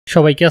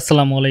সবাইকে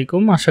আসসালামু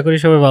আলাইকুম। আশা করি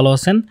সবাই ভালো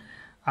আছেন।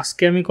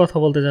 আজকে আমি কথা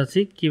বলতে যাচ্ছি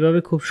কিভাবে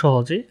খুব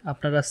সহজে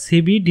আপনারা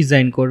সিভি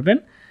ডিজাইন করবেন।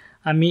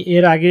 আমি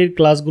এর আগের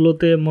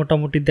ক্লাসগুলোতে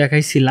মোটামুটি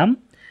দেখাইছিলাম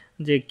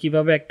যে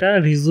কিভাবে একটা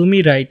রিজুমি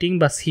রাইটিং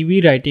বা সিভি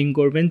রাইটিং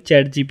করবেন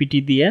চ্যাট জিপিটি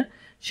দিয়ে,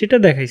 সেটা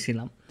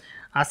দেখাইছিলাম।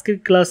 আজকের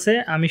ক্লাসে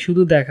আমি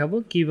শুধু দেখাবো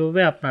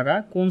কিভাবে আপনারা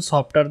কোন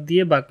সফটওয়্যার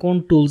দিয়ে বা কোন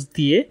টুলস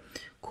দিয়ে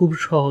খুব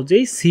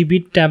সহজেই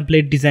সিভির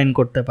টেমপ্লেট ডিজাইন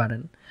করতে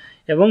পারেন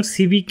এবং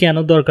সিভি কেন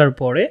দরকার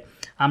পড়ে।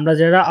 আমরা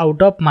যারা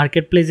আউট অফ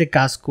মার্কেট প্লেসে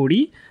কাজ করি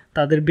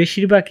তাদের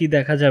বেশিরভাগই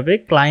দেখা যাবে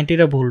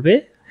ক্লায়েন্টেরা বলবে,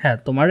 হ্যাঁ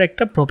তোমার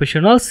একটা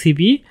প্রফেশনাল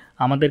সিভি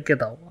আমাদেরকে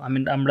দাও,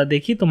 আমরা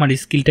দেখি তোমার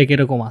স্কিলটা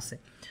কীরকম আছে।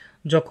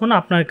 যখন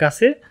আপনার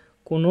কাছে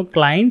কোনো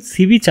ক্লায়েন্ট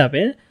সিভি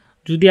চাবে,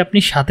 যদি আপনি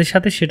সাথে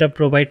সাথে সেটা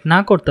প্রোভাইড না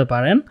করতে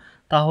পারেন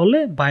তাহলে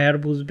বায়ার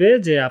বুঝবে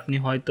যে আপনি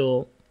হয়তো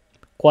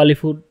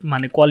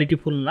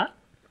কোয়ালিটিফুল না,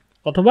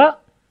 অথবা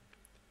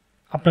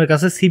আপনার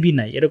কাছে সিভি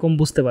নাই এরকম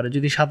বুঝতে পারে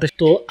যদি সাথে।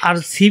 তো আর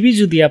সিভি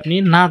যদি আপনি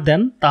না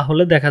দেন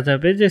তাহলে দেখা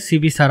যাবে যে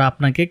সিভি ছাড়া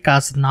আপনাকে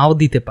কাজ নাও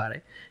দিতে পারে।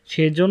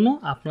 সেই জন্য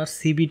আপনার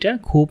সিভিটা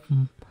খুব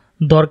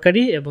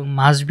দরকারি এবং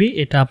মাস্ট-বি,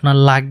 এটা আপনার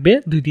লাগবে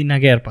 2 দিন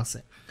আগে এর পাশে।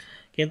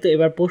 কিন্তু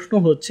এবার প্রশ্ন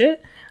হচ্ছে,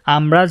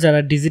 আমরা যারা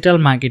ডিজিটাল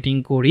মার্কেটিং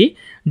করি,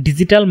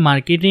 ডিজিটাল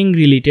মার্কেটিং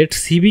রিলেটেড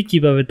সিভি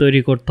কিভাবে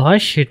তৈরি করতে হয়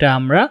সেটা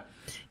আমরা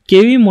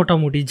কেউই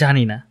মোটামুটি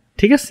জানি না।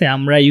 ঠিক আছে,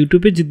 আমরা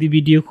ইউটিউবে যদি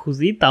ভিডিও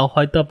খুঁজি তাও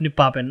হয়তো আপনি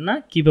পাবেন না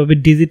কিভাবে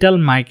ডিজিটাল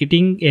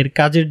মার্কেটিং এর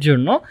কাজের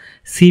জন্য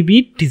সিভি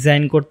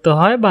ডিজাইন করতে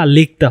হয় বা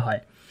লিখতে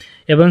হয়,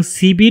 এবং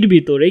সিভির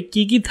ভিতরে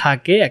কি কি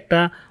থাকে, একটা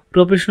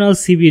প্রফেশনাল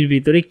সিভির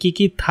ভিতরে কি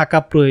কি থাকা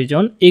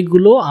প্রয়োজন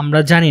এগুলো আমরা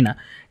জানি না,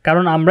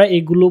 কারণ আমরা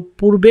এগুলো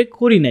পূর্বে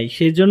করি নাই,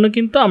 সেই জন্য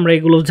কিন্তু আমরা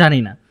এগুলো জানি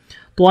না।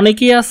 তো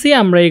অনেকেই আছি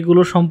আমরা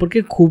এগুলো সম্পর্কে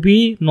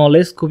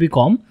নলেজ খুবই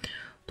কম।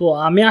 তো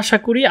আমি আশা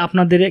করি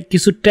আপনাদের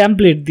কিছু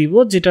টেমপ্লেট দিব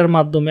যেটার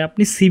মাধ্যমে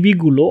আপনি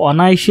সিভিগুলো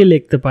অনায়াসে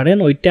লিখতে পারেন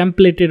ওই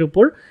টেমপ্লেটের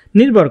উপর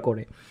নির্ভর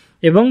করে,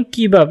 এবং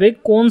কিভাবে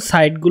কোন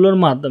সাইটগুলোর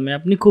মাধ্যমে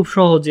আপনি খুব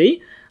সহজেই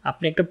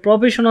আপনি একটা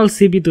প্রফেশনাল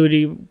সিভি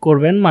তৈরি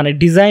করবেন,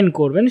 ডিজাইন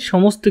করবেন,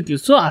 সমস্ত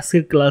কিছু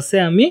আজকের ক্লাসে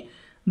আমি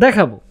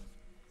দেখাবো।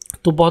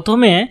 তো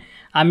প্রথমে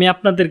আমি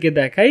আপনাদেরকে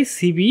দেখাই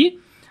সিভি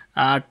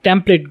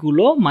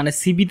টেমপ্লেটগুলো,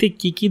 সিভিতে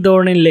কী কী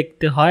ধরনের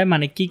লিখতে হয়,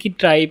 কী কী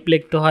টাইপ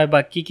লিখতে হয় বা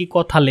কী কী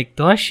কথা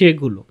লিখতে হয়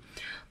সেগুলো।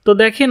 তো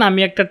দেখেন আমি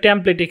একটা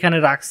টেমপ্লেট এখানে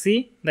রাখছি,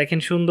 দেখেন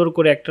সুন্দর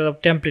করে একটা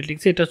টেমপ্লেট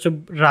লিখছি, এটা হচ্ছে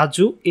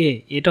রাজু এ।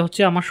 এটা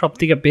হচ্ছে আমার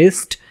সবথেকে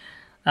বেস্ট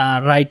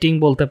রাইটিং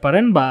বলতে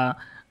পারেন বা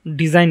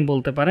ডিজাইন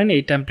বলতে পারেন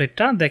এই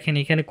টেমপ্লেটটা। দেখেন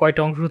এখানে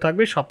কয়টা অংশ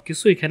থাকবে সব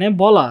কিছু এখানে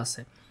বলা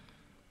আছে,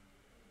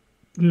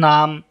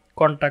 নাম,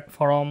 কন্ট্যাক্ট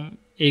ফর্ম,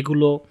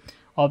 এগুলো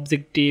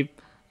অবজেক্টিভ,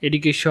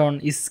 এডুকেশন,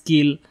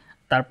 স্কিল,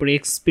 তারপরে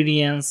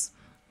এক্সপিরিয়েন্স,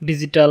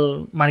 ডিজিটাল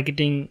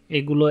মার্কেটিং,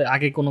 এগুলো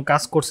আগে কোনো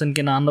কাজ করছেন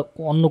কিনা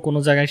অন্য কোনো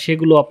জায়গায়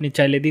সেগুলো আপনি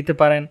চাইলে দিতে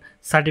পারেন,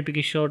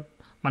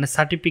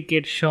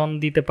 সার্টিফিকেশন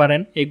দিতে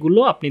পারেন, এগুলো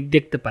আপনি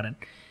দেখতে পারেন।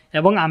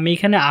 এবং আমি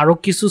এখানে আরও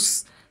কিছু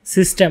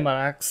সিস্টেম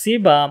রাখছি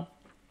বা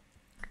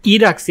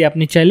রাখছি,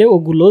 আপনি চাইলে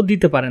ওগুলো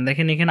দিতে পারেন।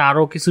 দেখেন এখানে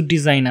আরও কিছু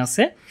ডিজাইন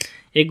আছে,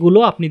 এগুলো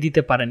আপনি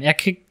দিতে পারেন।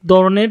 এক এক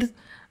ধরনের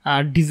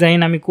ডিজাইন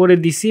আমি করে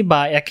দিছি বা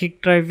এক এক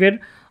টাইপের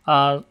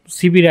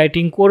সিভি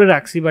রাইটিং করে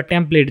রাখছি বা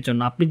টেমপ্লেটের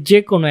জন্য, আপনি যে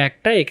কোনো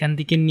একটা এখান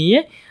থেকে নিয়ে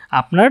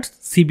আপনার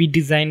সিভি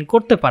ডিজাইন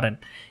করতে পারেন।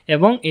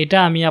 এবং এটা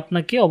আমি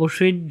আপনাকে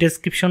অবশ্যই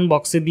ডেসক্রিপশন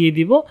বক্সে দিয়ে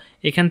দিব,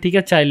 এখান থেকে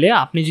চাইলে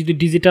আপনি যদি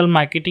ডিজিটাল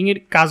মার্কেটিংয়ের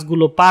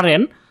কাজগুলো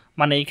পারেন,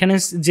 এখানে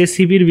যে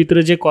সিভির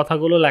ভিতরে যে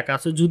কথাগুলো লেখা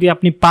আছে যদি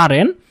আপনি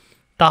পারেন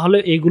তাহলে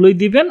এগুলোই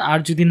দিবেন, আর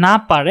যদি না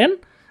পারেন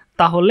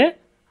তাহলে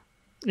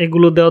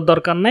এগুলো দেওয়ার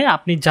দরকার নাই,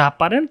 আপনি যা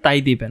পারেন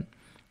তাই দিবেন।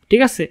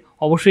 ঠিক আছে,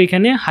 অবশ্যই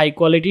এখানে হাই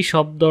কোয়ালিটি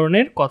সব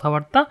ধরনের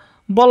কথাবার্তা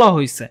বলা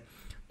হয়েছে।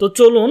 তো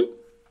চলুন,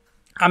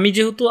 আমি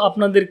যেহেতু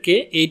আপনাদেরকে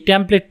এই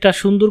টেমপ্লেটটা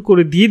সুন্দর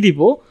করে দিয়ে দিব,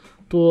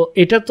 তো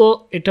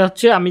এটা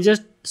হচ্ছে আমি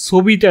জাস্ট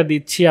ছবিটা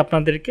দিচ্ছি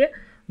আপনাদেরকে।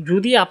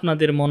 যদি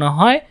আপনাদের মনে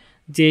হয়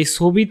যে এই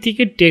ছবি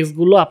থেকে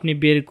টেক্সটগুলো আপনি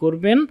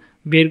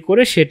বের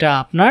করে সেটা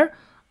আপনার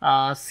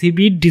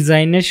সিভি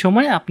ডিজাইনের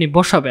সময় আপনি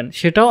বসাবেন,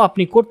 সেটাও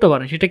আপনি করতে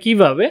পারেন। সেটা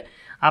কিভাবে,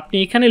 আপনি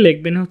এখানে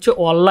লিখবেন হচ্ছে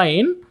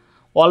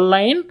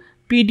online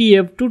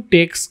PDF to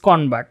text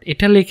convert,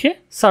 এটা লিখে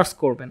সার্চ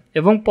করবেন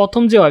এবং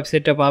প্রথম যে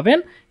ওয়েবসাইটটা পাবেন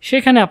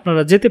সেখানে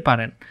আপনারা যেতে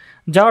পারেন।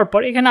 যাওয়ার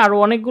পর এখানে আরও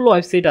অনেকগুলো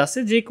ওয়েবসাইট আছে,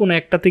 যে কোনো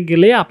একটাতে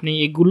গেলে আপনি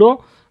এগুলো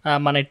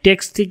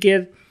টেক্সট থেকে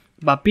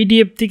বা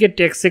পিডিএফ থেকে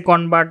টেক্সটে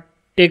কনভার্ট,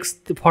 টেক্সট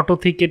ফটো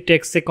থেকে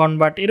টেক্সটে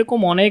কনভার্ট, এরকম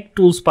অনেক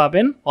টুলস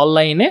পাবেন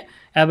অনলাইনে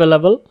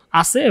অ্যাভেলেবল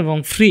আছে এবং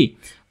ফ্রি।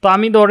 তো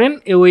আমি ধরেন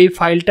ওই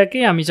ফাইলটাকে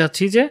আমি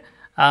চাচ্ছি যে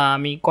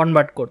আমি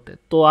কনভার্ট করতে,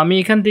 তো আমি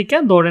এখান থেকে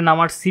ধরেন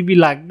আমার সিভি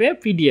লাগবে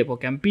পিডিএফ,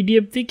 ওকে আমি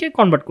পিডিএফ থেকে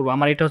কনভার্ট করবো।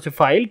 আমার এটা হচ্ছে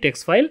ফাইল,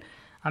 টেক্সট ফাইল,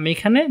 আমি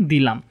এখানে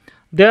দিলাম।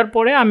 দেওয়ার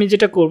পরে আমি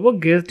যেটা করব,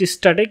 গেট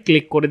স্টার্টে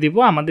ক্লিক করে দিব।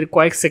 আমাদের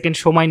কয়েক সেকেন্ড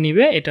সময়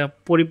নেবে এটা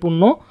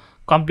পরিপূর্ণ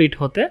কমপ্লিট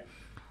হতে।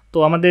 তো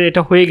আমাদের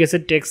এটা হয়ে গেছে,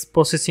 টেক্সট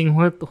প্রসেসিং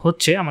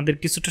হচ্ছে, আমাদের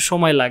কিছুটা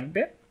সময়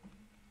লাগবে।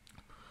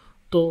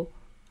 তো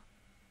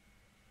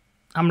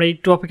আমরা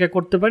একটু অপেক্ষা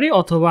করতে পারি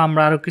অথবা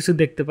আমরা আরও কিছু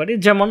দেখতে পারি।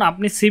 যেমন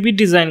আপনি সিভি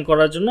ডিজাইন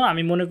করার জন্য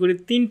আমি মনে করি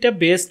 3টা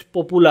বেস্ট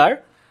পপুলার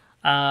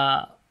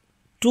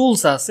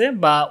টুলস আছে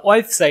বা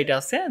ওয়েবসাইট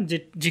আছে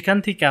যেখান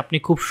থেকে আপনি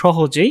খুব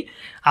সহজেই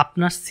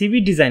আপনার সিভি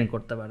ডিজাইন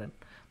করতে পারেন।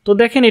 তো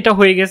দেখেন এটা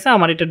হয়ে গেছে,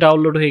 আমার এটা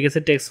ডাউনলোড হয়ে গেছে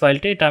টেক্সট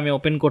ফাইলটা, এটা আমি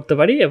ওপেন করতে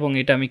পারি এবং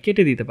এটা আমি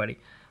কেটে দিতে পারি।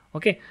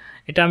 ওকে,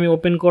 এটা আমি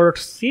ওপেন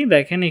করছি,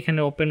 দেখেন এখানে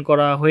ওপেন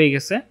করা হয়ে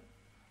গেছে।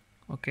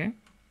 ওকে,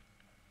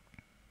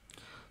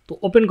 তো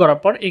ওপেন করার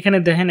পর এখানে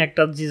দেখেন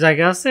একটা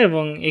জায়গা আছে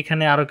এবং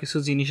এখানে আরও কিছু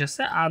জিনিস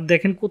আছে। আর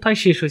দেখেন কোথায়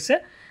শেষ হয়েছে,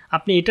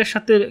 আপনি এটার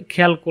সাথে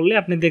খেয়াল করলে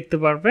আপনি দেখতে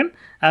পারবেন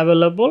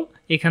অ্যাভেলেবল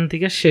এখান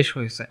থেকে শেষ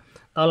হয়েছে।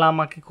 তাহলে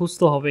আমাকে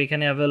খুঁজতে হবে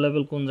এখানে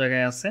অ্যাভেলেবল কোন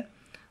জায়গায় আছে।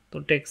 তো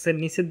টেক্সটের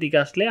নিচের দিকে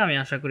আসলে আমি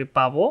আশা করি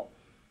পাবো।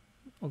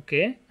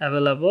 ওকে,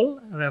 অ্যাভেলেবল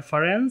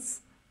রেফারেন্স,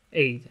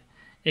 এই যে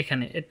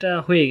এখানে এটা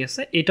হয়ে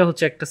গেছে, এটা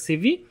হচ্ছে একটা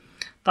সিভি।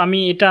 তো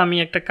আমি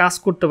একটা কাজ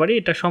করতে পারি,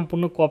 এটা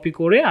সম্পূর্ণ কপি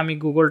করে আমি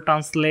গুগল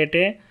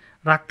ট্রান্সলেটে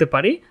রাখতে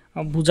পারি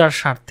বোঝার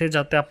স্বার্থে,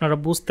 যাতে আপনারা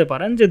বুঝতে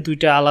পারেন যে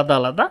দুইটা আলাদা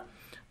আলাদা।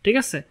 ঠিক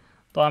আছে,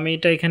 তো আমি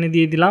এটা এখানে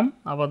দিয়ে দিলাম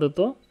আপাতত,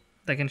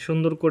 দেখেন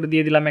সুন্দর করে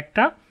দিয়ে দিলাম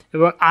একটা,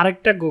 এবং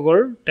আরেকটা গুগল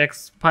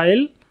টেক্সট ফাইল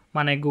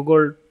মানে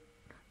গুগল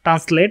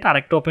ট্রান্সলেট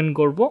আরেকটা ওপেন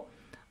করব।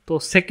 তো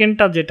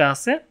সেকেন্ডটা যেটা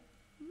আছে,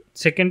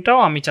 সেকেন্ডটাও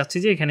আমি চাচ্ছি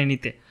যে এখানে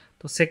নিতে।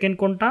 তো সেকেন্ড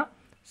কোনটা,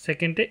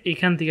 সেকেন্ডে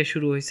এইখান থেকে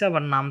শুরু হয়েছে,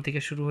 আবার নাম থেকে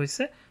শুরু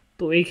হয়েছে।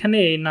 তো এইখানে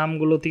এই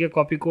নামগুলো থেকে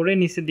কপি করে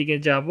নিচের দিকে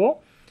যাব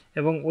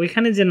এবং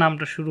ওইখানে যে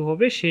নামটা শুরু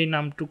হবে সেই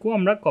নামটুকু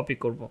আমরা কপি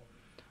করব,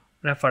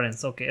 রেফারেন্স।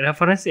 ওকে,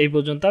 রেফারেন্স এই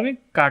পর্যন্ত আমি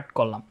কাট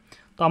করলাম।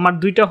 তো আমার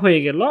দুইটা হয়ে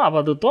গেল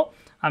আপাতত,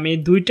 আমি এই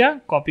দুইটা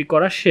কপি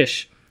করা শেষ।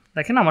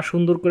 দেখেন আমার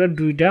সুন্দর করে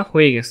দুইটা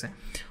হয়ে গেছে।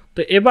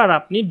 তো এবার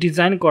আপনি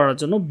ডিজাইন করার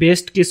জন্য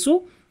বেস্ট কিছু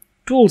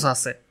টুলস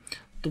আছে।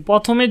 তো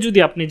প্রথমে যদি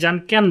আপনি যান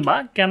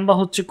ক্যানভা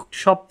হচ্ছে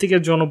সব থেকে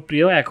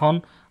জনপ্রিয়। এখন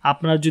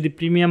আপনার যদি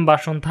প্রিমিয়াম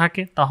ভার্সন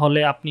থাকে তাহলে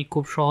আপনি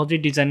খুব সহজেই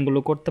ডিজাইনগুলো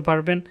করতে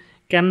পারবেন।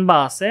 ক্যানভা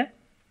আছে,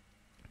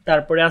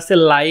 তারপরে আছে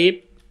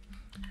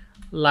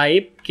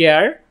লাইভ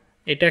কেয়ার,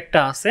 এটা একটা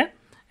আছে,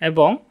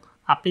 এবং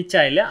আপনি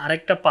চাইলে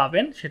আরেকটা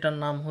পাবেন, সেটার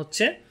নাম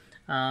হচ্ছে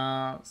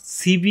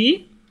সিভি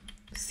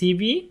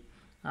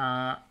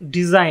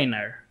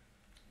ডিজাইনার।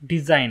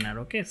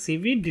 ওকে,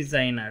 সিভি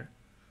ডিজাইনার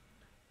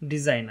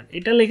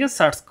এটা লিখে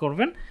সার্চ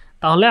করবেন,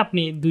 তাহলে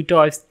আপনি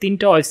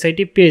তিনটা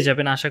ওয়েবসাইটই পেয়ে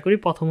যাবেন আশা করি।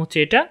 প্রথম হচ্ছে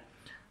এটা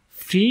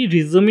ফ্রি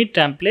রিজুমি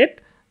টেমপ্লেট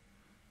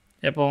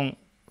এবং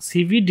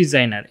সিভি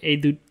ডিজাইনার, এই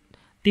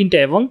তিনটা,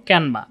 এবং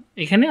ক্যানভা,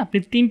 এখানে আপনি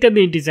তিনটা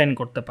দিয়ে ডিজাইন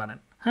করতে পারেন।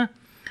 হ্যাঁ,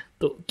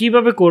 তো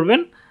কিভাবে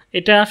করবেন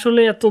এটা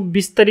আসলে এত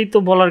বিস্তারিত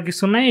বলার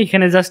কিছু নাই,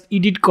 এখানে জাস্ট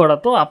এডিট করা,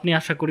 তো আপনি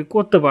আশা করি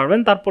করতে পারবেন।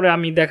 তারপরে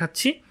আমি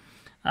দেখাচ্ছি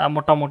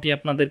মোটামুটি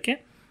আপনাদেরকে,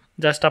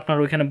 জাস্ট আপনারা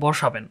ওইখানে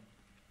বসাবেন।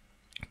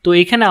 তো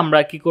এখানে আমরা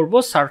কি করব,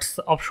 সার্চ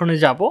অপশনে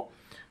যাব,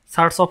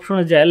 সার্চ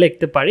অপশনে যায়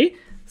লিখতে পারি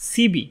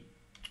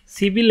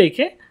সিবি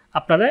লিখে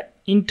আপনারা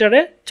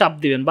ইন্টারে চাপ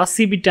দিবেন, বা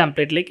সিবি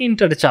টেমপ্লেট লিখে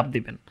ইন্টারে চাপ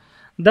দিবেন।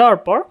 দেওয়ার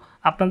পর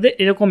আপনাদের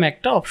এরকম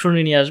একটা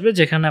অপশনে নিয়ে আসবে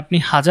যেখানে আপনি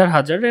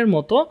হাজারের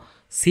মতো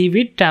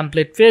সিভি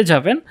টেমপ্লেট পেয়ে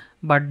যাবেন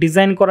বা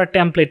ডিজাইন করা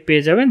টেমপ্লেট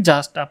পেয়ে যাবেন।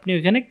 জাস্ট আপনি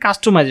ওইখানে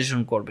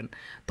কাস্টমাইজেশন করবেন।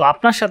 তো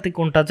আপনার সাথে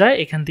কোনটা যায়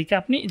এখান থেকে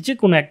আপনি যে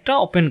কোনো একটা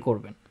ওপেন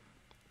করবেন।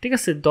 ঠিক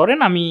আছে, ধরেন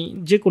আমি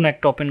যে কোনো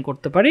একটা ওপেন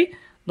করতে পারি,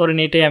 ধরেন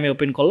এটাই আমি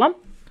ওপেন করলাম,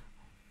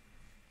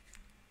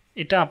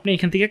 এটা আপনি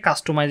এখান থেকে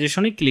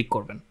কাস্টমাইজেশনে ক্লিক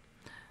করবেন।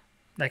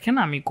 দেখেন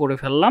আমি করে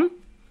ফেললাম।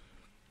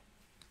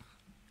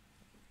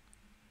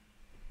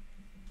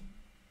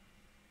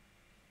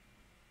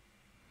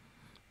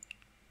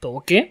 তো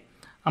ওকে,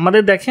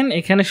 আমাদের দেখেন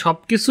এখানে সব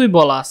কিছুই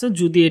বলা আছে।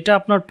 যদি এটা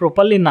আপনার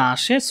প্রপারলি না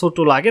আসে, ছোট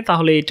লাগে,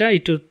 তাহলে এটা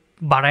একটু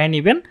বাড়ায়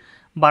নেবেন,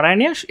 বাড়ায়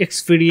নিয়ে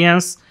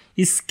experience,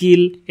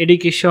 skill,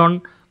 education,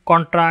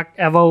 contract,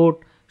 about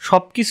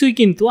সব কিছুই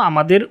কিন্তু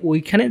আমাদের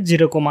ওইখানে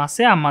যেরকম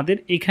আছে আমাদের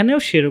এখানেও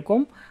সেরকম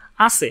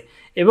আছে।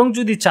 এবং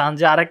যদি চান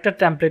যে আরেকটা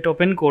টেমপ্লেট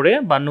ওপেন করে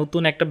বা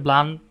নতুন একটা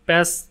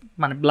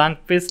ব্ল্যাঙ্ক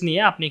পেজ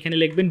নিয়ে আপনি এখানে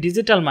লিখবেন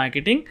ডিজিটাল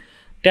মার্কেটিং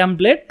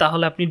টেমপ্লেট,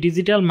 তাহলে আপনি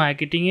ডিজিটাল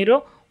মার্কেটিংয়েরও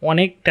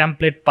অনেক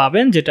টেমপ্লেট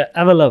পাবেন, যেটা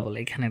অ্যাভেলেবল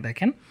এখানে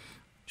দেখেন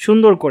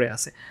সুন্দর করে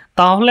আছে।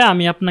 তাহলে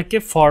আমি আপনাকে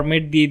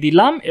ফরম্যাট দিয়ে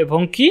দিলাম এবং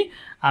কি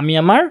আমি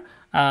আমার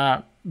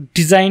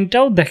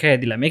ডিজাইনটাও দেখাই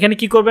দিলাম। এখানে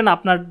কি করবেন,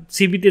 আপনার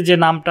সিভিতে যে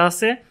নামটা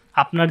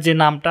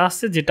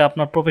আছে, যেটা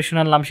আপনার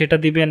প্রফেশনাল নাম সেটা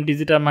দিবেন,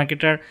 ডিজিটাল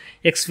মার্কেটার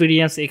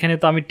এক্সপিরিয়েন্স, এখানে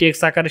তো আমি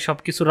টেক্সট আকারে সব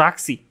কিছু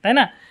রাখছি, তাই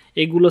না?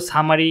 এগুলো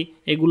সামারি,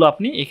 এগুলো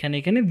আপনি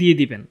এখানে দিয়ে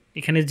দিবেন।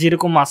 এখানে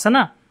যেরকম আছে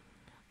না,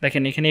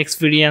 দেখেন এখানে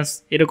এক্সপিরিয়েন্স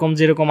এরকম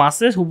যেরকম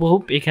আছে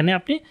হুবহুব এখানে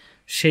আপনি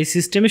সেই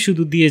সিস্টেমে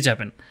শুধু দিয়ে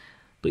যাবেন।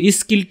 তো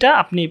স্কিলটা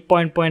আপনি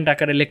পয়েন্ট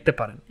আকারে লিখতে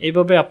পারেন,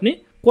 এইভাবে আপনি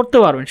করতে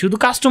পারবেন। শুধু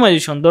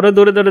কাস্টমাইজেশন ধরে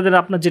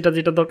আপনার যেটা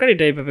দরকার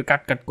এটা এইভাবে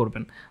কাট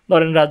করবেন।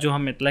 ধরেন রাজু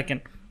আহমেদ লেখেন,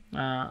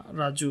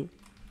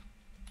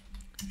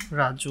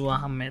 রাজু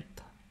আহমেদ,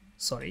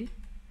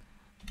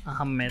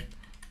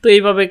 তো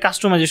এইভাবে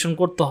কাস্টমাইজেশন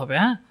করতে হবে।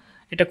 হ্যাঁ,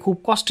 এটা খুব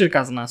কষ্টের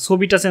কাজ না।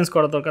 ছবিটা চেঞ্জ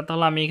করা দরকার,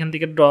 তাহলে আমি এখান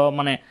থেকে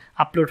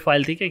আপলোড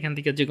ফাইল থেকে এখান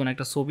থেকে যে কোনো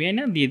একটা ছবি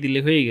এনে দিয়ে দিলে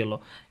হয়ে গেল।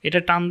 এটা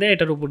টান দেয়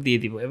এটার উপর দিয়ে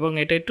দিব এবং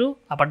এটা একটু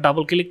আবার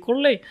ডাবল ক্লিক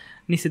করলেই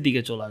নিচের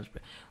দিকে চলে আসবে।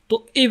 তো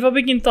এইভাবে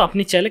কিন্তু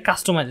আপনি চাইলে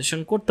কাস্টমাইজেশন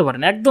করতে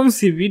পারেন, একদম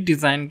সিভি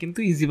ডিজাইন কিন্তু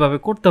ইজিভাবে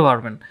করতে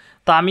পারবেন।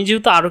 তো আমি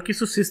যেহেতু আরও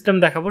কিছু সিস্টেম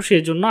দেখাবো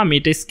সেই জন্য আমি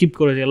এটা স্কিপ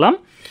করে দিলাম।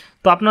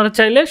 তো আপনারা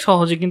চাইলে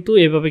সহজে কিন্তু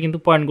এভাবে কিন্তু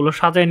পয়েন্টগুলো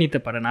সাজায় নিতে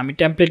পারেন। আমি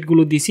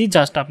টেমপ্লেটগুলো দিছি,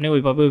 জাস্ট আপনি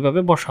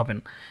ওইভাবে বসাবেন,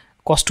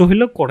 কষ্ট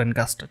হইলেও করেন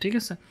কাজটা, ঠিক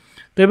আছে।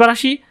 তো এবার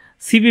আসি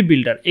সিভি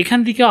বিল্ডার। এখান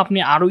থেকে আপনি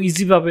আরও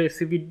ইজিভাবে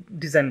সিভি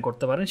ডিজাইন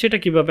করতে পারেন। সেটা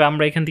কিভাবে?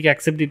 আমরা এখান থেকে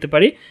অ্যাকসেপ্ট দিতে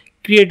পারি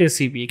ক্রিয়েট এ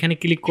সিভি, এখানে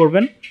ক্লিক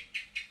করবেন।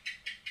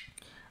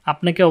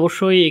 আপনাকে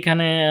অবশ্যই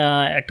এখানে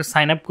একটা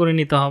সাইন আপ করে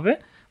নিতে হবে,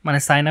 মানে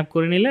সাইন আপ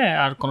করে নিলে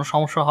আর কোনো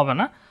সমস্যা হবে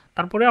না।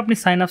 তারপরে আপনি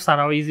সাইন আপ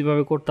ছাড়াও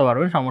ইজিভাবে করতে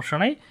পারবেন, সমস্যা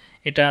নাই।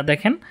 এটা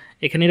দেখেন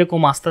এখানে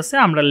এরকম আসতেছে,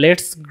 আমরা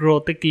লেটস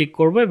গ্রোতে ক্লিক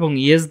করব এবং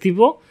ইয়েস দিব।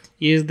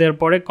 ইয়েস দেওয়ার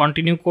পরে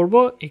কন্টিনিউ করব,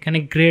 এখানে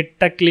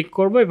গ্রেডটা ক্লিক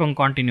করব এবং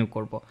কন্টিনিউ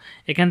করব।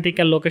 এখান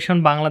থেকে লোকেশন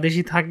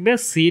বাংলাদেশি থাকবে,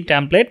 সি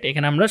টেমপ্লেট,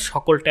 এখানে আমরা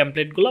সকল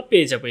টেমপ্লেটগুলো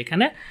পেয়ে যাব।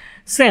 এখানে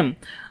সেম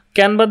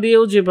ক্যানভা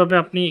দিয়েও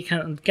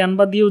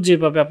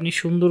যেভাবে আপনি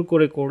সুন্দর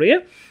করে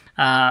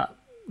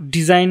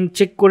ডিজাইন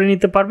চেক করে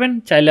নিতে পারবেন,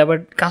 চাইলে আবার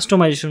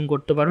কাস্টমাইজেশন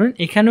করতে পারবেন।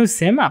 এখানেও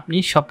সেম আপনি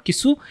সব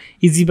কিছু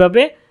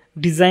ইজিভাবে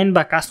ডিজাইন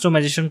বা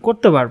কাস্টমাইজেশন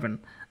করতে পারবেন।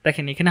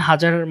 দেখেন এখানে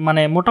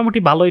মানে মোটামুটি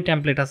ভালোই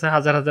টেমপ্লেট আছে,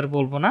 হাজার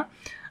বলবো না,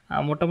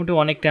 মোটামুটি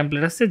অনেক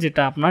টেমপ্লেট আছে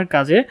যেটা আপনার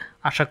কাজে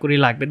আশা করি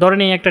লাগবে।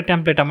 ধরেন এই একটা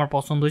টেমপ্লেট আমার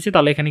পছন্দ হয়েছে,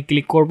 তাহলে এখানে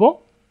ক্লিক করব।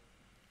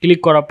 ক্লিক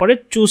করার পরে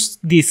চুজ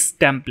দিস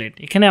টেমপ্লেট,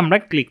 এখানে আমরা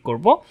ক্লিক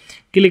করব।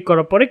 ক্লিক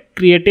করার পরে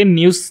ক্রিয়েট এ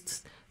নিউ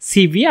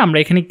সিভি, আমরা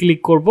এখানে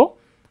ক্লিক করব।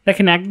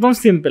 দেখেন একদম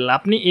সিম্পল,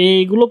 আপনি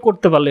এইগুলো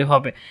করতে পারলেই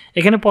হবে।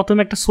 এখানে প্রথমে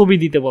একটা ছবি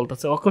দিতে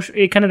বলতেছে,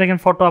 এখানে দেখেন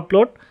ফটো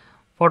আপলোড,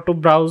 ফটো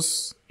ব্রাউজ,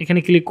 এখানে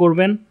ক্লিক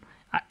করবেন।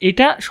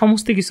 এটা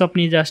সমস্ত কিছু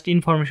আপনি জাস্ট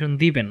ইনফরমেশন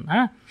দিবেন।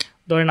 হ্যাঁ,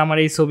 ধরেন আমার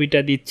এই ছবিটা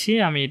দিচ্ছি,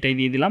 আমি এটাই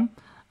দিয়ে দিলাম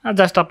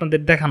জাস্ট আপনাদের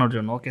দেখানোর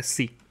জন্য। ওকে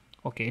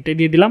ওকে এটাই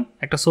দিয়ে দিলাম,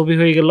 একটা ছবি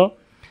হয়ে গেল।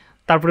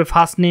 তারপরে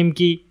ফার্স্ট নেম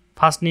কি,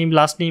 ফার্স্ট নেম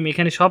লাস্ট নেম,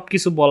 এখানে সব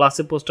কিছু বলা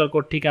আছে, পোস্টার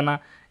কোড, ঠিকানা,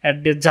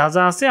 অ্যাড্রেস, যা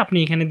আছে আপনি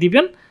এখানে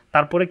দিবেন।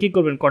 তারপরে কি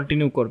করবেন?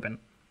 কন্টিনিউ করবেন।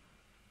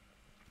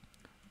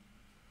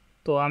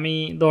 তো আমি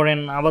ধরেন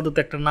আপাতত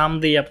একটা নাম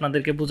দিই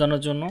আপনাদেরকে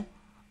বোঝানোর জন্য,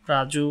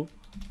 Raju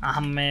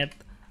Ahmed,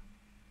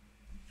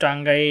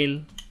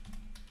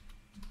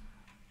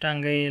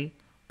 Tangail,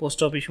 post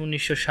office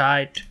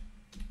 1960,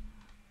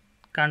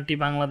 country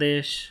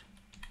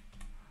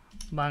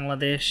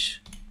Bangladesh,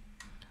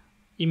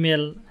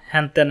 email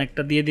হ্যানত্যান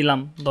একটা দিয়ে দিলাম,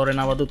 ধরেন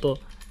আপাতত,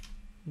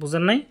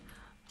 বুঝেন নাই,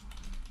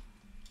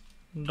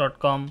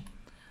 .com।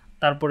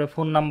 তারপরে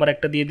ফোন নাম্বার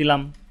একটা দিয়ে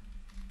দিলাম,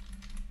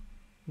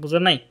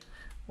 বুঝেন নাই,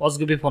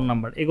 অসগিবি ফোন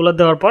নাম্বার। এগুলো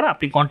দেওয়ার পর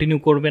আপনি কন্টিনিউ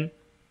করবেন।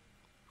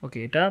 ওকে,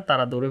 এটা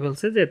তারা ধরে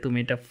ফেলছে যে তুমি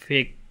এটা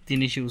ফেক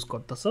জিনিস ইউজ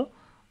করতেছো।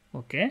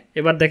 ওকে,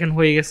 এবার দেখেন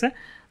হয়ে গেছে।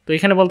 তো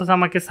এখানে বলতেছে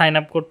আমাকে সাইন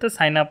আপ করতে।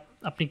 সাইন আপ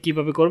আপনি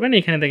কীভাবে করবেন?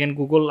 এখানে দেখেন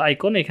গুগল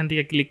আইকন, এখান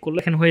থেকে ক্লিক করলে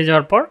এখানে হয়ে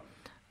যাওয়ার পর,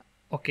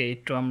 ওকে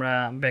একটু আমরা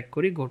ব্যাক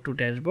করি, গো টু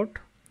ড্যাশবোর্ড।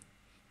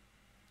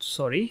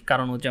 সরি,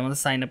 কারণ হচ্ছে আমাদের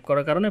সাইন আপ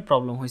করার কারণে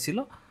প্রবলেম হয়েছিল।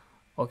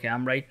 ওকে,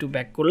 আমরা একটু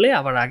ব্যাক করলে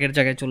আবার আগের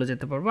জায়গায় চলে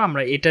যেতে পারবো।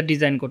 আমরা এটা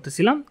ডিজাইন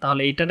করতেছিলাম,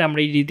 তাহলে এইটাতে আমরা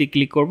এই দিতে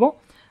ক্লিক করব।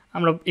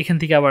 আমরা এখান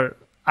থেকে আবার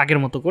আগের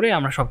মতো করে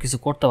আমরা সব কিছু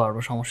করতে পারবো,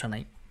 সমস্যা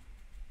নাই।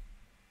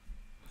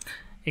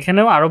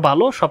 এখানেও আরও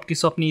ভালো সব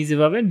কিছু আপনি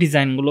ইজিভাবে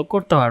ডিজাইনগুলো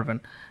করতে পারবেন।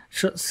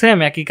 সেম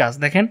একই কাজ।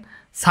 দেখেন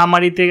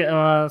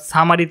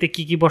সামারিতে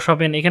কি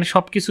বসাবেন, এখানে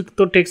সব কিছু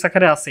তো টেক্সট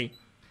আকারে আছেই,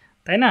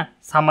 তাই না?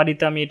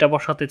 সামারিতে আমি এটা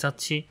বসাতে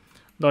চাচ্ছি,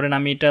 ধরেন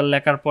আমি এটা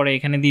লেখার পরে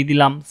এখানে দিয়ে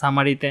দিলাম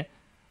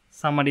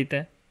সামারিতে।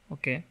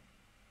 ওকে,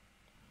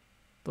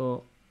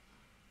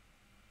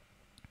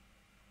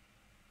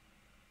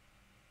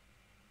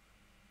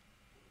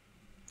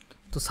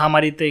 তো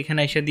সামারিতে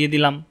এখানে এসে দিয়ে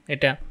দিলাম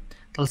এটা,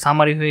 তাহলে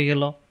সামারি হয়ে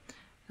গেল।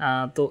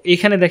 তো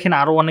এখানে দেখেন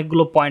আরও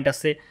অনেকগুলো পয়েন্ট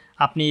আছে,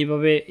 আপনি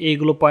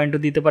এইগুলো পয়েন্টও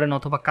দিতে পারেন,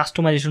 অথবা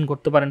কাস্টমাইজেশন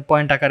করতে পারেন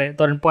পয়েন্ট আকারে।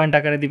 ধরেন পয়েন্ট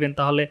আকারে দিবেন,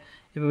 তাহলে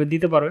এভাবে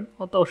দিতে পারবেন,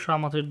 অত অবশ্য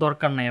আমাদের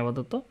দরকার নাই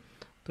আপাতত।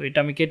 তো এটা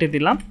আমি কেটে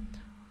দিলাম,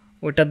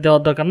 ওইটা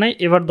দেওয়ার দরকার নাই।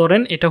 এবার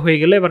ধরেন এটা হয়ে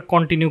গেলে এবার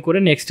কন্টিনিউ করে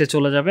নেক্সটে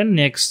চলে যাবেন।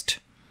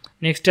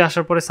 নেক্সটে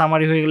আসার পরে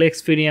সামারি হয়ে গেলে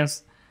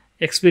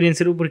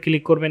এক্সপিরিয়েন্সের উপর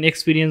ক্লিক করবেন,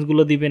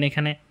 এক্সপিরিয়েন্সগুলো দিবেন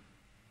এখানে,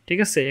 ঠিক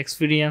আছে?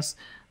 এক্সপিরিয়েন্স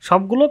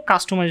সবগুলো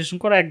কাস্টমাইজেশন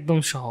করা একদম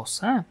সহজ।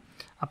 হ্যাঁ,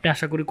 আপনি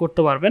আশা করি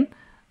করতে পারবেন।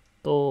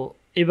 তো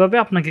এইভাবে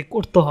আপনাকে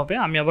করতে হবে।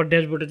 আমি আবার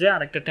ড্যাশবোর্ডে যাই,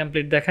 আরেকটা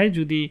টেমপ্লেট দেখাই,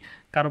 যদি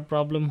কারো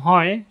প্রবলেম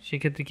হয়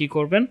সেক্ষেত্রে কী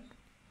করবেন।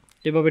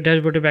 এভাবে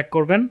ড্যাশবোর্ডে ব্যাক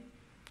করবেন,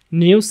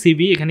 নিউ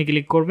সিভি এখানে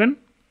ক্লিক করবেন,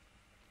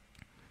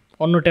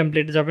 অন্য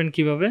টেমপ্লেটে যাবেন।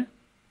 কিভাবে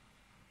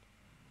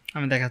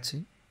আমি দেখাচ্ছি।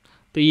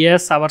 তো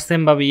ইয়েস, আবার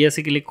সেমভাবে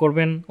ইয়েসে ক্লিক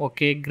করবেন।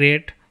 ওকে,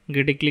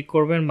 গ্রেডে ক্লিক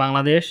করবেন,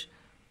 বাংলাদেশ।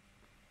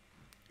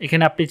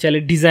 এখানে আপনি চাইলে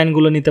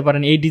ডিজাইনগুলো নিতে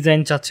পারেন, এই ডিজাইন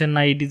চাচ্ছেন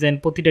না এই ডিজাইন,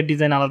 প্রতিটা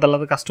ডিজাইন আলাদা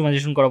আলাদা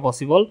কাস্টমাইজেশন করা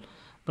পসিবল।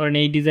 ধরেন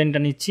এই ডিজাইনটা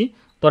নিচ্ছি,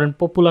 ধরেন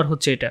পপুলার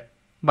হচ্ছে এটা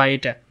বা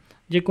এটা,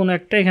 যে কোনো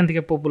একটা এখান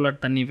থেকে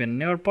পপুলারটা নেবেন।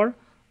 নেওয়ার পর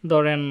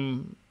ধরেন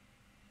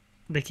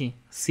দেখি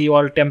সি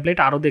অল টেমপ্লেট,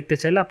 আরও দেখতে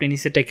চাইলে আপনি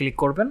নিচেটায় ক্লিক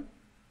করবেন।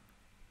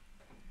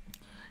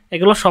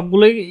 এগুলো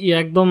সবগুলোই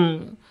একদম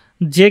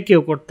যে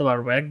কেউ করতে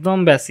পারবে, একদম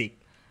বেসিক।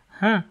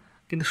 হ্যাঁ,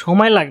 কিন্তু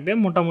সময় লাগবে,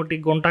 মোটামুটি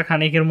ঘন্টা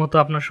খানেকের মতো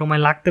আপনার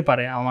সময় লাগতে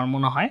পারে আমার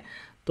মনে হয়।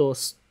 তো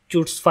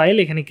চুজ ফাইল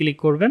এখানে ক্লিক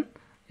করবেন,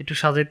 একটু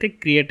সাজাইতে,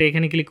 ক্রিয়েটে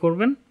এখানে ক্লিক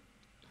করবেন।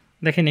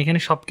 দেখেন এখানে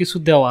সব কিছু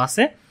দেওয়া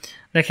আছে।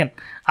 দেখেন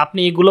আপনি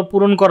এগুলো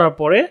পূরণ করার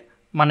পরে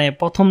মানে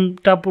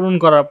প্রথমটা পূরণ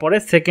করার পরে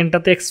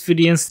সেকেন্ডটাতে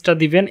এক্সপিরিয়েন্সটা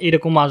দিবেন,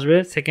 এরকম আসবে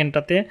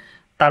সেকেন্ডটাতে,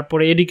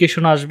 তারপরে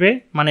এডুকেশন আসবে,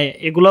 মানে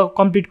এগুলো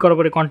কমপ্লিট করার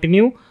পরে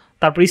কন্টিনিউ,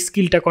 তারপরে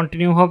স্কিলটা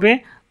কন্টিনিউ হবে,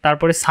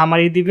 তারপরে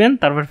সামারি দিবেন,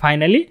 তারপর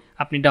ফাইনালি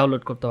আপনি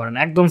ডাউনলোড করতে পারেন।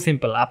 একদম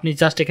সিম্পল, আপনি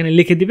জাস্ট এখানে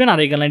লিখে দিবেন আর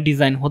এখানে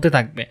ডিজাইন হতে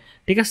থাকবে,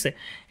 ঠিক আছে।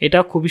 এটা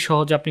খুবই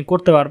সহজে আপনি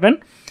করতে পারবেন।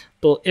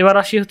 তো এবার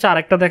আসি হচ্ছে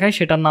আরেকটা দেখাই,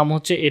 সেটার নাম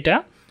হচ্ছে এটা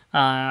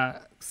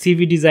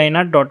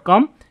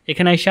cvdesigner.com।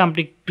 এখানে এসে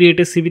আপনি ক্রিয়েট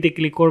এ সিভিতে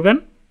ক্লিক করবেন।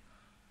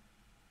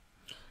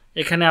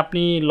 এখানে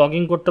আপনি লগ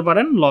ইন করতে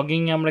পারেন, লগ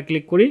ইনে আমরা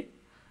ক্লিক করি।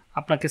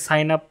 আপনাকে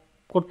সাইন আপ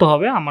করতে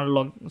হবে, আমার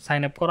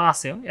সাইন আপ করা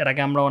আছে, এর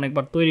আগে আমরা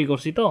অনেকবার তৈরি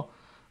করছি, তো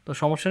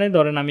সমস্যা নেই।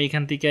 ধরেন আমি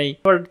এখান থেকেই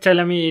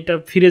চাইলে আমি এটা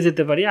ফিরে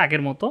যেতে পারি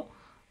আগের মতো।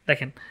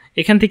 দেখেন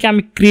এখান থেকে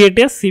আমি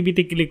ক্রিয়েটে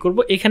সিভিতে ক্লিক করব।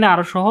 এখানে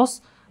আরও সহজ,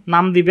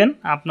 নাম দিবেন,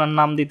 আপনার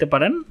নাম দিতে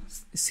পারেন,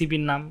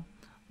 সিভির নাম।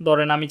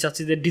 ধরেন আমি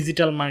চাচ্ছি যে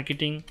ডিজিটাল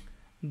মার্কেটিং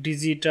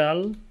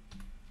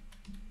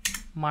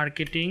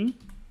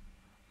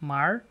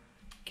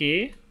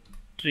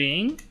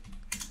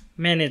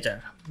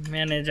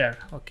ম্যানেজার,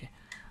 ওকে।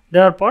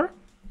 দেওয়ার পর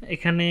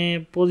এখানে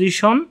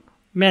position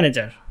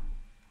manager,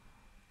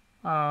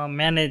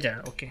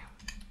 okay,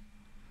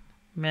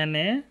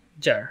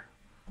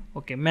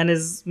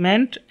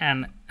 management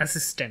and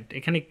assistant,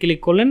 এখানে ক্লিক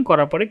করলেন,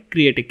 করার পরে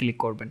ক্রিয়েটে ক্লিক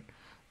করবেন।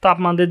 তো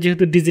আপনাদের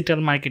যেহেতু ডিজিটাল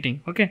মার্কেটিং,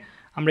 ওকে,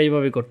 আমরা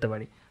এইভাবে করতে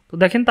পারি। তো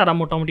দেখেন তারা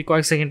মোটামুটি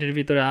কয়েক সেকেন্ডের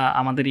ভিতরে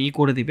আমাদের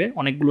করে দিবে,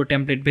 অনেকগুলো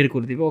টেমপ্লেট বের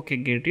করে দিবে। ওকে,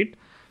 গেট ইট,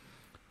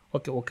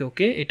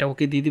 ওকে, এটা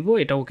ওকে দিয়ে দিব,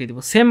 এটা ওকে দিব।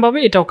 সেমভাবে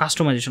এটাও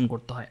কাস্টমাইজেশন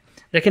করতে হয়।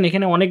 দেখেন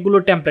এখানে অনেকগুলো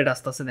টেমপ্লেট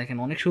আসতেছে, দেখেন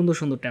অনেক সুন্দর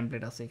সুন্দর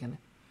টেমপ্লেট আছে এখানে।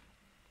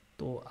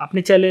 তো আপনি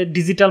চাইলে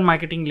ডিজিটাল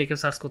মার্কেটিং লিখে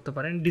সার্চ করতে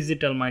পারেন,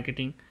 ডিজিটাল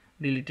মার্কেটিং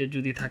ডিলিটেড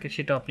যদি থাকে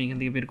সেটাও আপনি এখান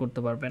থেকে বের করতে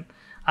পারবেন।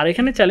 আর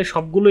এখানে চাইলে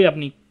সবগুলোই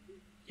আপনি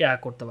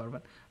করতে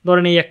পারবেন।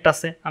 ধরেন এই একটা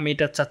আছে, আমি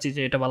এটা চাচ্ছি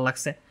যে এটা ভালো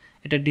লাগছে,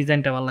 এটা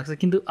ডিজাইনটা ভালো লাগছে,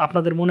 কিন্তু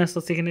আপনাদের মনে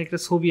আসছে এখানে একটা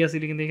ছবি আছে,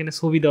 কিন্তু এখানে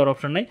ছবি দেওয়ার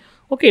অপশন নাই।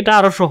 ওকে, এটা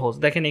আরও সহজ।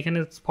 দেখেন এখানে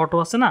ফটো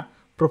আছে না,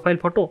 প্রোফাইল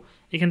ফটো,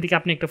 এখান থেকে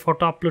আপনি একটা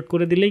ফটো আপলোড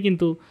করে দিলেই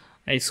কিন্তু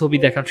এই ছবি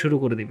দেখা শুরু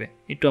করে দিবে।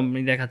 একটু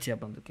আমি দেখাচ্ছি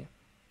আপনাদেরকে।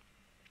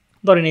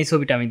 ধরেন এই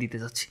ছবিটা আমি দিতে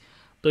যাচ্ছি,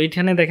 তো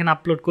এইখানে দেখেন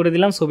আপলোড করে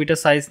দিলাম, ছবিটা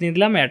সাইজ নিয়ে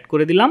দিলাম, অ্যাড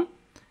করে দিলাম,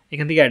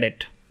 এখান থেকে অ্যাড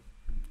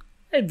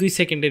এই 2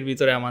 সেকেন্ডের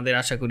ভিতরে আমাদের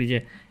আশা করি যে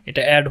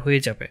এটা অ্যাড হয়ে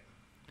যাবে।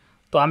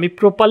 তো আমি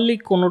প্রপারলি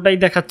কোনোটাই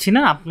দেখাচ্ছি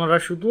না, আপনারা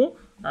শুধু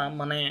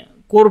মানে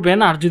করবেন।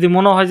 আর যদি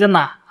মনে হয় যে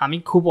না আমি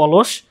খুব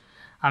অলস,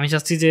 আমি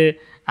চাচ্ছি যে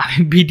আমি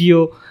ভিডিও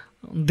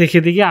দেখে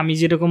আমি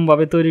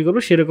যেরকমভাবে তৈরি করবো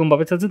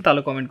সেরকমভাবে চাচ্ছেন,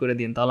 তাহলে কমেন্ট করে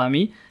দিন, তাহলে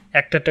আমি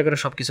একটা একটা করে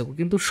সব কিছু।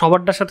 কিন্তু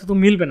সবারটার সাথে তো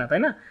মিলবে না, তাই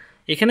না?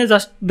 এখানে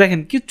জাস্ট দেখেন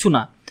কিচ্ছু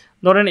না,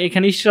 ধরেন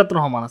এখানে ইশরাত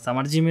রহমান আছে,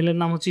 আমার জিমেলের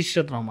নাম হচ্ছে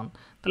ইশরাত রহমান,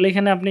 তাহলে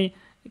এখানে আপনি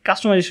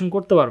কাস্টমাইজেশন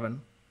করতে পারবেন।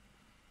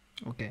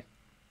 ওকে,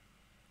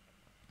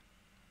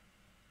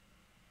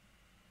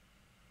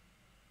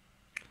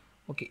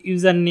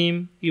 ইউজার নেম,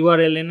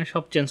 ইউআরএল এনে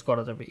সব চেঞ্জ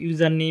করা যাবে।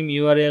 ইউজার নেম,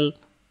 ইউআরএল,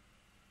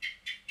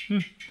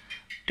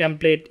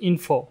 টেমপ্লেট,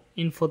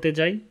 ইনফোতে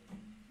যাই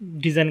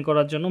ডিজাইন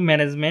করার জন্য,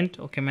 ম্যানেজমেন্ট,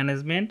 ওকে,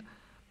 ম্যানেজমেন্ট,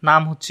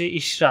 নাম হচ্ছে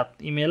ইশরাত,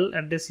 ইমেল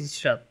অ্যাড্রেস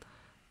ইশরাত,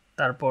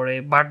 তারপরে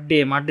বার্থডে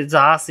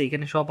যা আছে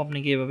এখানে সব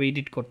আপনাকে এইভাবে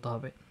এডিট করতে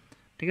হবে,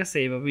 ঠিক আছে?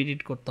 এইভাবে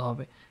এডিট করতে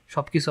হবে,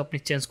 সব কিছু আপনি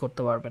চেঞ্জ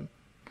করতে পারবেন।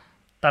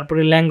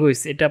 তারপরে ল্যাঙ্গুয়েজ,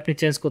 এটা আপনি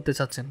চেঞ্জ করতে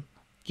চাচ্ছেন,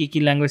 কি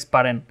ল্যাঙ্গুয়েজ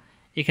পারেন।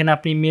 এখানে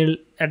আপনি ইমেল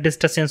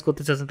অ্যাড্রেসটা চেঞ্জ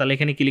করতে চাচ্ছেন, তাহলে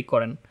এখানে ক্লিক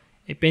করেন,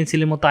 এই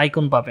পেন্সিলের মতো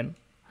আইকন পাবেন।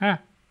 হ্যাঁ,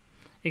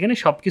 এখানে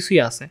সব কিছুই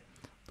আছে।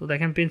 তো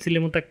দেখেন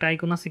পেন্সিলের মতো একটা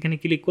আইকন আছে, এখানে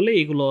ক্লিক করলে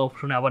এইগুলো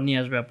অপশনে আবার নিয়ে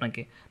আসবে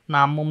আপনাকে।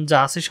 নাম যা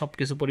আছে সব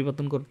কিছু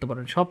পরিবর্তন করতে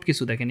পারেন, সব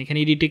কিছু দেখেন এখানে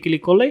এডিটে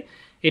ক্লিক করলে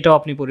এটাও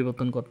আপনি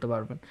পরিবর্তন করতে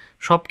পারবেন।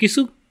 সব কিছু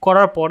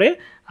করার পরে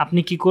আপনি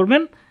কি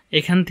করবেন,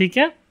 এখান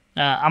থেকে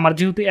আমার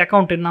যেহেতু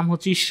অ্যাকাউন্টের নাম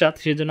হচ্ছে ইশরাত,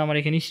 সেই জন্য আমার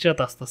এখানে ইশরাত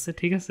আসতেছে,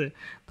 ঠিক আছে?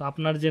 তো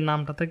আপনার যে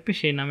নামটা থাকবে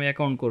সেই নামে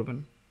অ্যাকাউন্ট করবেন,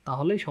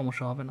 তাহলেই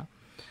সমস্যা হবে না।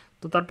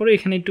 তো তারপরে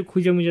এখানে একটু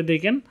খুঁজে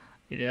দেখেন,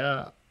 এটা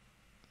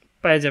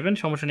পেয়ে যাবেন,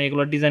 সমস্যা নেই।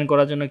 এগুলো ডিজাইন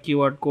করার জন্য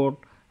কিওয়ার্ড কোড,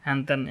 হ্যান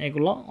ত্যান,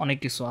 এগুলো অনেক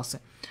কিছু আছে।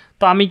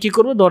 তো আমি কি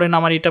করব, ধরেন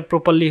আমার এটা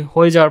প্রপারলি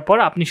হয়ে যাওয়ার পর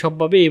আপনি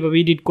সবভাবে এইভাবে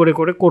এডিট করে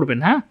করবেন।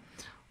 হ্যাঁ,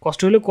 কষ্ট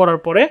হলে করার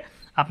পরে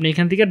আপনি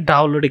এখান থেকে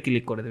ডাউনলোডে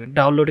ক্লিক করে দেবেন।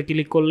 ডাউনলোডে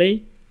ক্লিক করলেই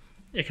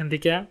এখান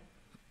থেকে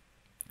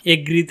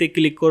এগ্রিতে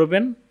ক্লিক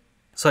করবেন,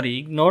 sorry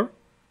ignore,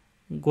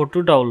 go to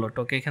download.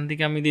 ওকে, এখান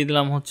থেকে আমি দিয়ে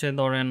দিলাম হচ্ছে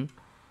ধরেন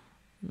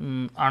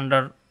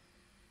আন্ডার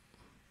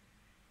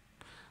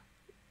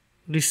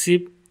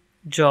রিসিভ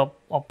জব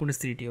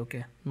অপরচুনিটি, ওকে,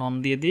 নন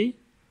দিয়ে দিই,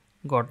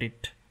 got it.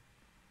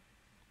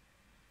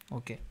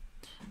 Okay,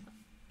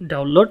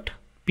 download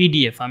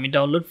PDF, আমি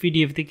ডাউনলোড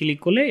পিডিএফতে ক্লিক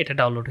করলে এটা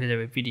ডাউনলোড হয়ে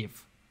যাবে পিডিএফ,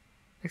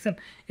 দেখছেন?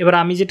 এবার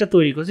আমি যেটা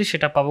তৈরি করছি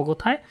সেটা পাবো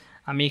কোথায়,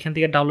 আমি এখান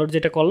থেকে ডাউনলোড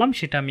যেটা করলাম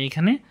সেটা আমি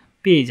এখানে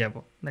পেয়ে যাব।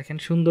 দেখেন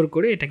সুন্দর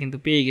করে এটা কিন্তু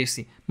পেয়ে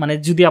গেছি। মানে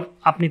যদি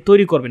আপনি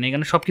তৈরি করবেন,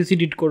 এখানে সব কিছু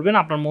এডিট করবেন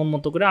আপনার মন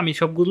মতো করে, আমি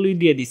সবগুলোই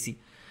দিয়ে দিছি,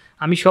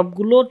 আমি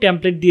সবগুলো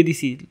টেমপ্লেট দিয়ে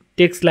দিছি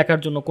টেক্সট লেখার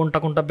জন্য,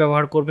 কোনটা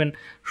ব্যবহার করবেন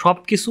সব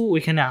কিছু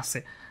ওইখানে আছে,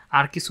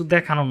 আর কিছু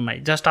দেখানোর নাই।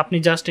 আপনি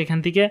এখান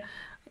থেকে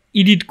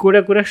এডিট করে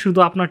শুধু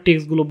আপনার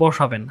টেক্সটগুলো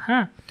বসাবেন।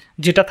 হ্যাঁ,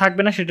 যেটা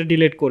থাকবে না সেটা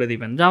ডিলিট করে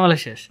দিবেন, ঝামেলা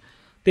শেষ।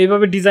 তো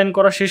এইভাবে ডিজাইন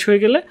করা শেষ হয়ে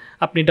গেলে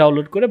আপনি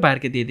ডাউনলোড করে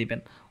বাইরকে দিয়ে দিবেন,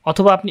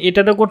 অথবা আপনি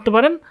এটাতে করতে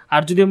পারেন।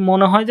 আর যদি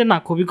মনে হয় যে না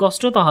খুবই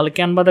কষ্ট, তাহলে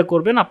ক্যানভাতে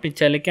করবেন। আপনি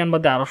চাইলে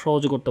ক্যানভাতে আরও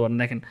সহজে করতে পারেন।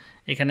 দেখেন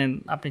এখানে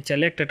আপনি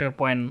চাইলে একটা একটা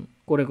পয়েন্ট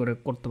করে করে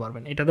করতে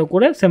পারবেন। এটাতেও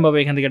করে সেমভাবে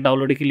এখান থেকে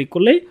ডাউনলোডে ক্লিক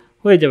করলেই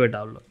হয়ে যাবে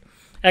ডাউনলোড।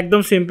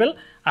 একদম সিম্পল।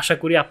 আশা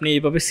করি আপনি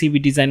এইভাবে সিভি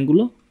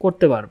ডিজাইনগুলো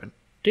করতে পারবেন।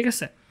 ঠিক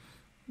আছে,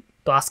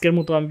 তো আজকের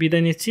মতো আমি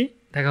বিদায় নিচ্ছি।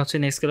 দেখা হচ্ছে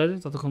নেক্সট ক্লাসে।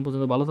 ততক্ষণ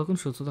পর্যন্ত ভালো থাকুন,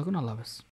 সুস্থ থাকুন। আল্লাহ হাফেজ।